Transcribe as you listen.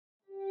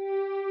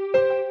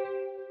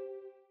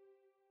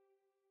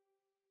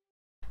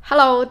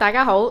Hello， 大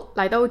家好，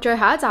嚟到最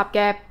後一集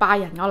嘅拜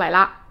仁我嚟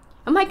啦。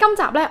咁喺今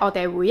集呢，我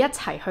哋會一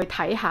齊去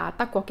睇下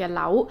德國嘅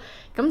樓，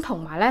咁同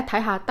埋呢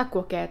睇下德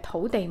國嘅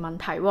土地問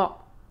題喎。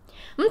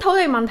咁土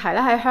地問題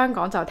呢喺香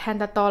港就聽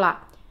得多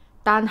啦，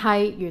但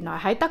係原來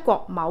喺德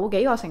國某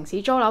幾個城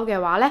市租樓嘅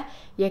話呢，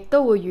亦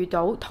都會遇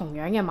到同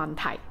樣嘅問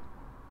題。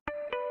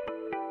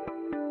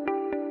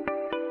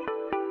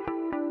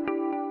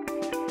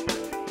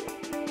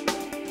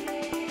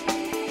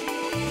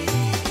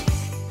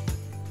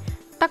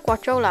德國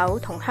租樓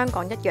同香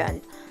港一樣，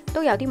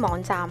都有啲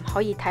網站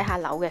可以睇下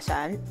樓嘅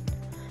相，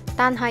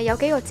但係有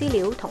幾個資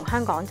料同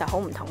香港就好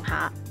唔同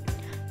下。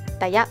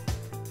第一，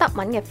德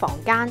文嘅房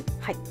間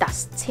係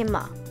das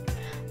Zimmer，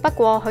 不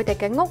過佢哋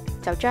嘅屋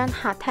就將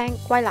客廳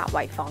歸納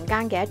為房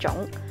間嘅一種，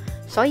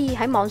所以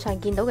喺網上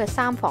見到嘅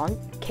3房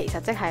其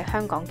實即係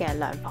香港嘅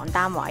2房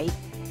單位。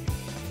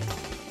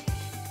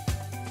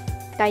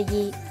第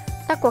二，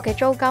德國嘅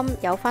租金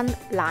有分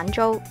冷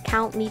租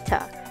Count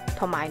Meter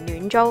同埋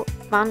暖租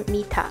Warm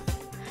Meter。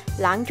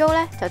冷租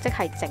呢就即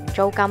係淨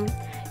租金，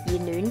而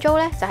暖租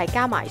呢就係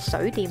加埋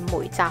水電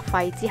煤雜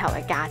費之後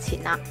嘅價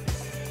錢啦。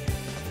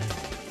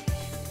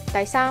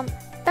第三，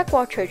德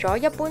國除咗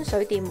一般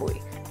水電煤，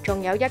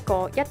仲有一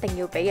個一定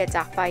要俾嘅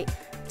雜費，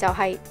就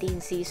係電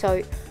視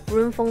稅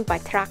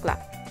Rundfunkbeitrag 啦。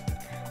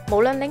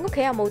無論你屋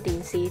企有冇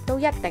電視，都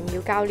一定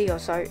要交呢個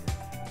稅，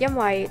因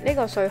為呢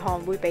個稅項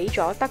會俾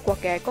咗德國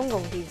嘅公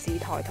共電視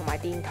台同埋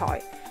電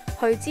台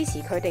去支持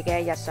佢哋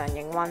嘅日常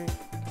營運。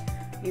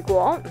如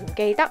果唔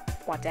記得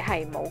或者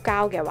係冇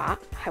交嘅話，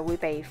係會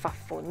被罰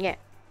款嘅。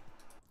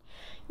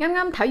啱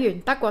啱睇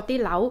完德國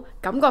啲樓，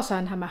感覺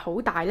上係咪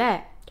好大呢？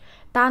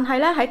但係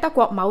咧喺德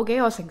國某幾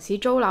個城市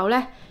租樓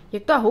咧，亦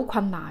都係好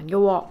困難嘅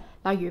喎。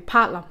例如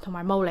柏林同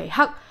埋慕尼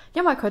黑，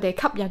因為佢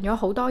哋吸引咗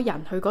好多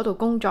人去嗰度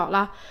工作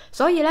啦，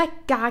所以咧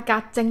價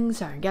格正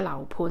常嘅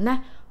樓盤咧，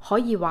可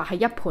以話係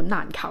一盤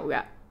難求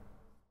嘅。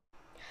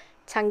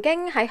曾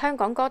經喺香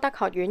港歌德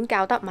學院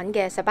教德文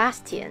嘅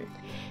Sebastian，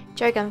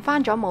 最近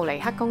返咗慕尼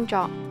黑工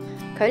作，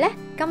佢呢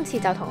今次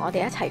就同我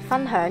哋一齊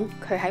分享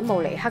佢喺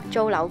慕尼黑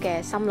租樓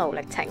嘅心路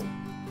歷程。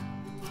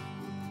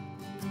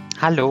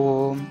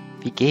Hallo,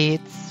 wie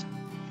geht's?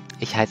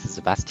 Ich heiße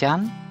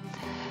Sebastian.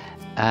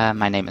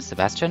 My name is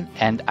Sebastian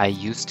and I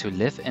used to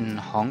live in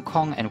Hong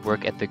Kong and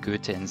work at the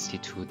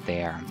Goethe-Institut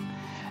there.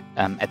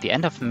 At the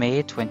end of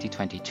May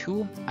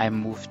 2022, I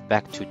moved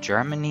back to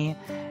Germany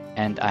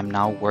and I'm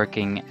now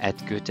working at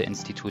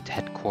Goethe-Institut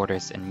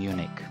headquarters in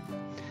Munich.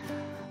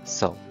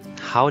 So,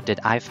 how did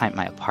I find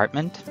my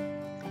apartment?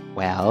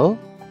 Well,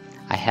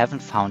 I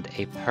haven't found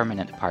a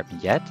permanent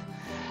apartment yet.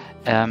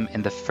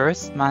 In the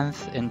first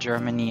month in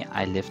Germany,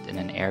 I lived in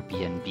an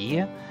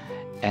Airbnb,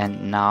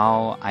 and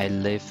now I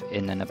live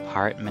in an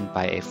apartment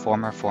by a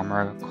former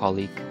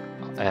colleague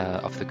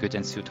of the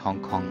Goethe-Institut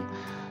Hong Kong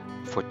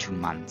for 2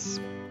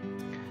 months.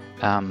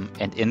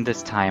 And in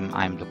this time,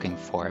 I'm looking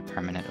for a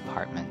permanent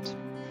apartment.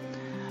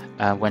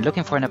 When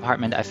looking for an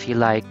apartment, I feel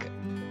like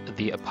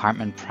the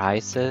apartment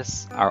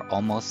prices are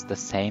almost the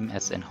same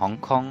as in Hong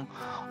Kong,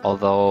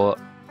 although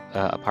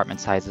apartment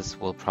sizes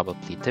will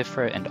probably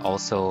differ, and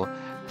also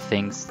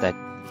things that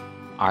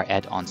are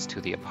add-ons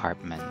to the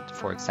apartment.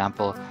 For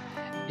example,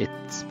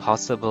 it's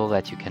possible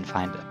that you can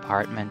find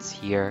apartments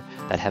here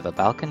that have a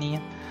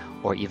balcony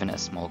or even a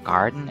small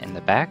garden in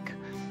the back,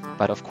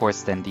 but of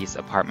course then these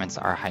apartments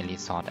are highly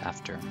sought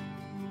after.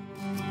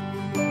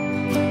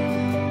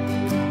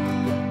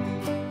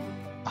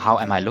 How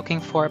am I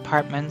looking for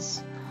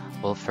apartments?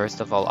 Well, first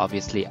of all,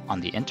 obviously on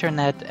the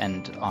internet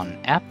and on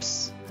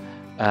apps.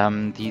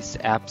 These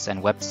apps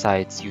and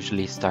websites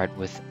usually start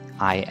with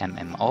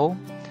IMMO.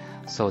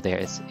 So there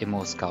is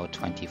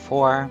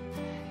ImmoScout24,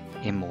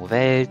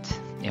 ImmoWelt,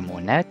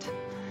 ImmoNet.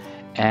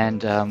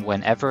 And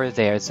whenever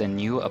there's a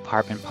new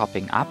apartment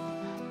popping up,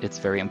 it's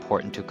very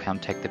important to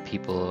contact the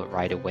people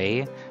right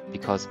away,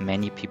 because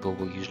many people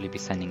will usually be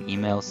sending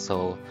emails,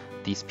 so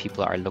these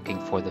people are looking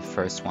for the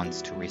first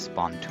ones to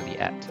respond to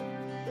the ad.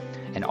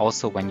 And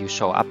also when you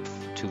show up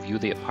to view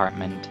the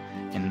apartment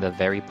in the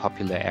very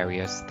popular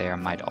areas, there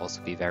might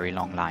also be very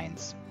long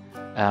lines.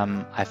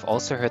 I've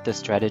also heard the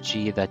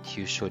strategy that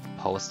you should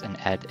post an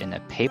ad in a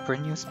paper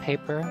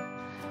newspaper.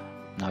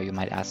 Now you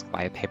might ask,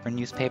 why a paper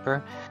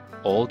newspaper?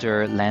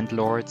 Older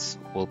landlords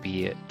will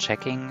be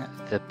checking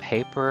the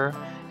paper,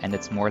 and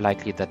it's more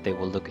likely that they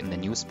will look in the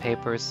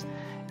newspapers.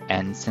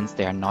 And since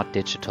they are not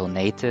digital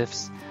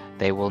natives,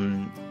 they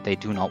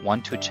do not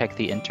want to check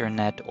the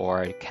internet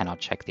or cannot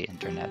check the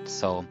internet.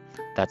 So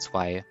that's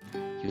why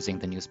using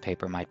the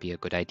newspaper might be a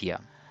good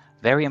idea.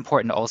 Very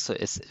important also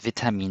is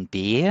vitamin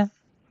B,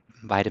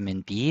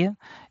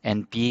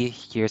 and B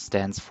here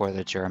stands for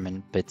the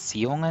German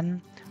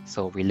Beziehungen,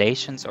 so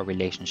relations or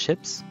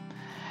relationships.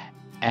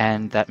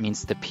 And that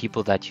means the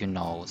people that you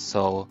know.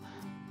 So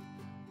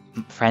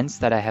friends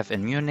that I have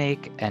in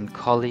Munich and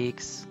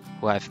colleagues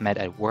who I've met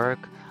at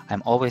work,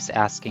 I'm always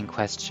asking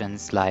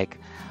questions like,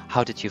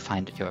 how did you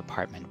find your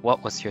apartment?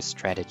 What was your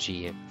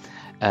strategy?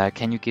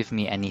 Can you give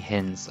me any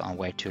hints on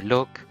where to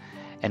look?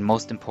 And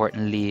most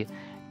importantly,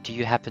 do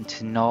you happen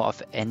to know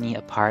of any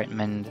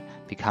apartment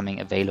becoming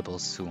available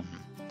soon?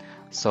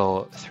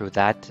 So through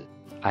that,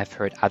 I've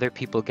heard other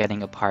people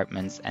getting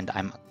apartments, and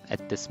I'm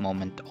at this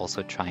moment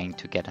also trying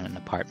to get an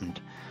apartment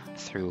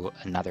through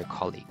another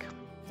colleague.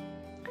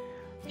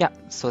 Yeah,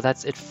 so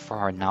that's it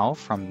for now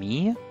from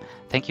me.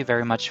 Thank you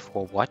very much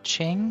for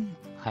watching.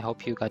 I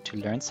hope you got to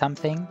learn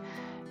something,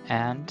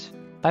 and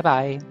bye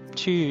bye.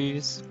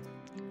 Tschüss.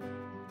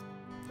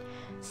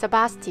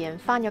 Sebastian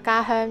返咗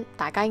家鄉，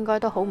大家應該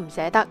都好唔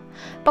捨得，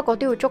不過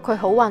都要祝佢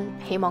好運，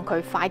希望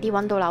佢快啲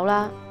揾到樓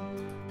啦。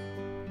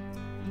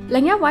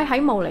另一位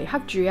喺慕尼黑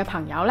住嘅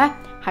朋友呢，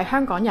係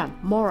香港人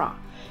Mora，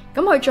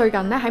 咁佢最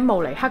近呢喺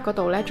慕尼黑嗰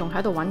度呢，仲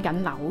喺度揾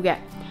緊樓嘅，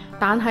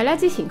但係呢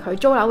之前佢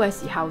租樓嘅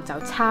時候就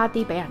差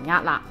啲俾人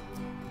呃啦。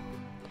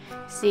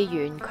事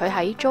緣佢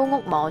喺租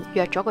屋網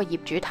約咗個業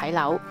主睇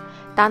樓，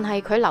但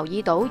係佢留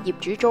意到業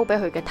主租俾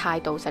佢嘅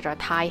態度實在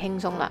太輕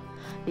鬆啦，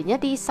連一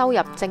啲收入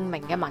證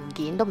明嘅文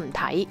件都唔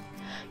睇。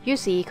於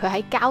是佢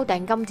喺交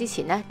訂金之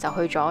前呢，就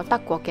去咗德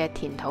國嘅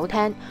田土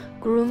廳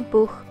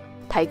Grundbuch，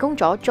 提供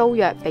咗租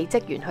約俾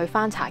職員去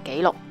翻查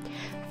記錄，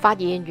發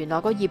現原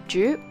來個業主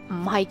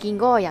唔係見嗰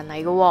個人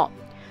嚟嘅，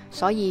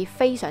所以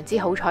非常之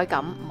好彩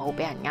咁冇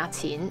俾人呃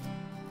錢。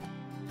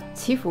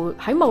似乎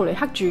喺慕尼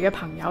黑住嘅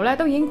朋友咧，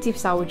都已經接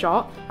受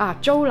咗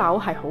租樓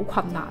係好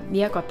困難呢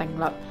一個定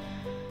律。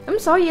咁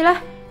所以咧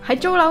喺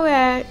租樓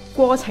嘅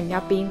過程入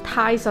邊，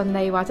太順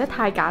利或者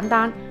太簡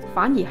單，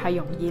反而係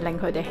容易令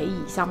佢哋起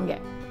疑心嘅。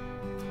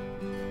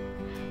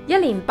一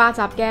連8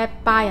集嘅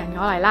拜仁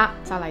我嚟啦，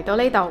就嚟到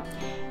呢度。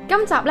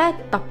今集咧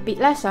特別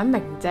咧想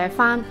鳴謝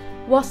翻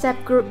WhatsApp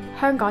Group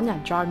香港人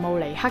在慕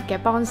尼黑嘅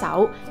幫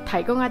手，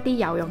提供一啲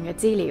有用嘅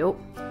資料。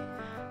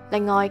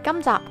另外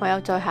今集我有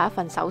最後一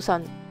份手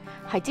信，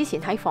係之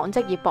前喺紡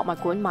織業博物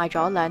館買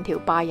咗2條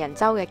拜仁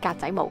州嘅格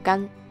仔毛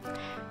巾。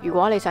如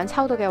果你想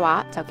抽到嘅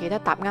話，就記得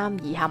答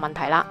啱以下問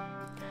題啦。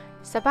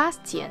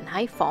Sebastian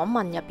喺訪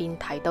問入邊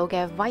提到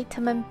嘅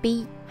Vitamin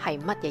B 係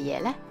乜嘢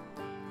嘢呢？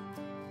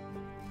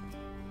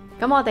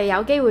咁我哋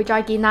有機會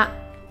再見啦。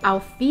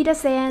Auf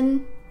Wiedersehen。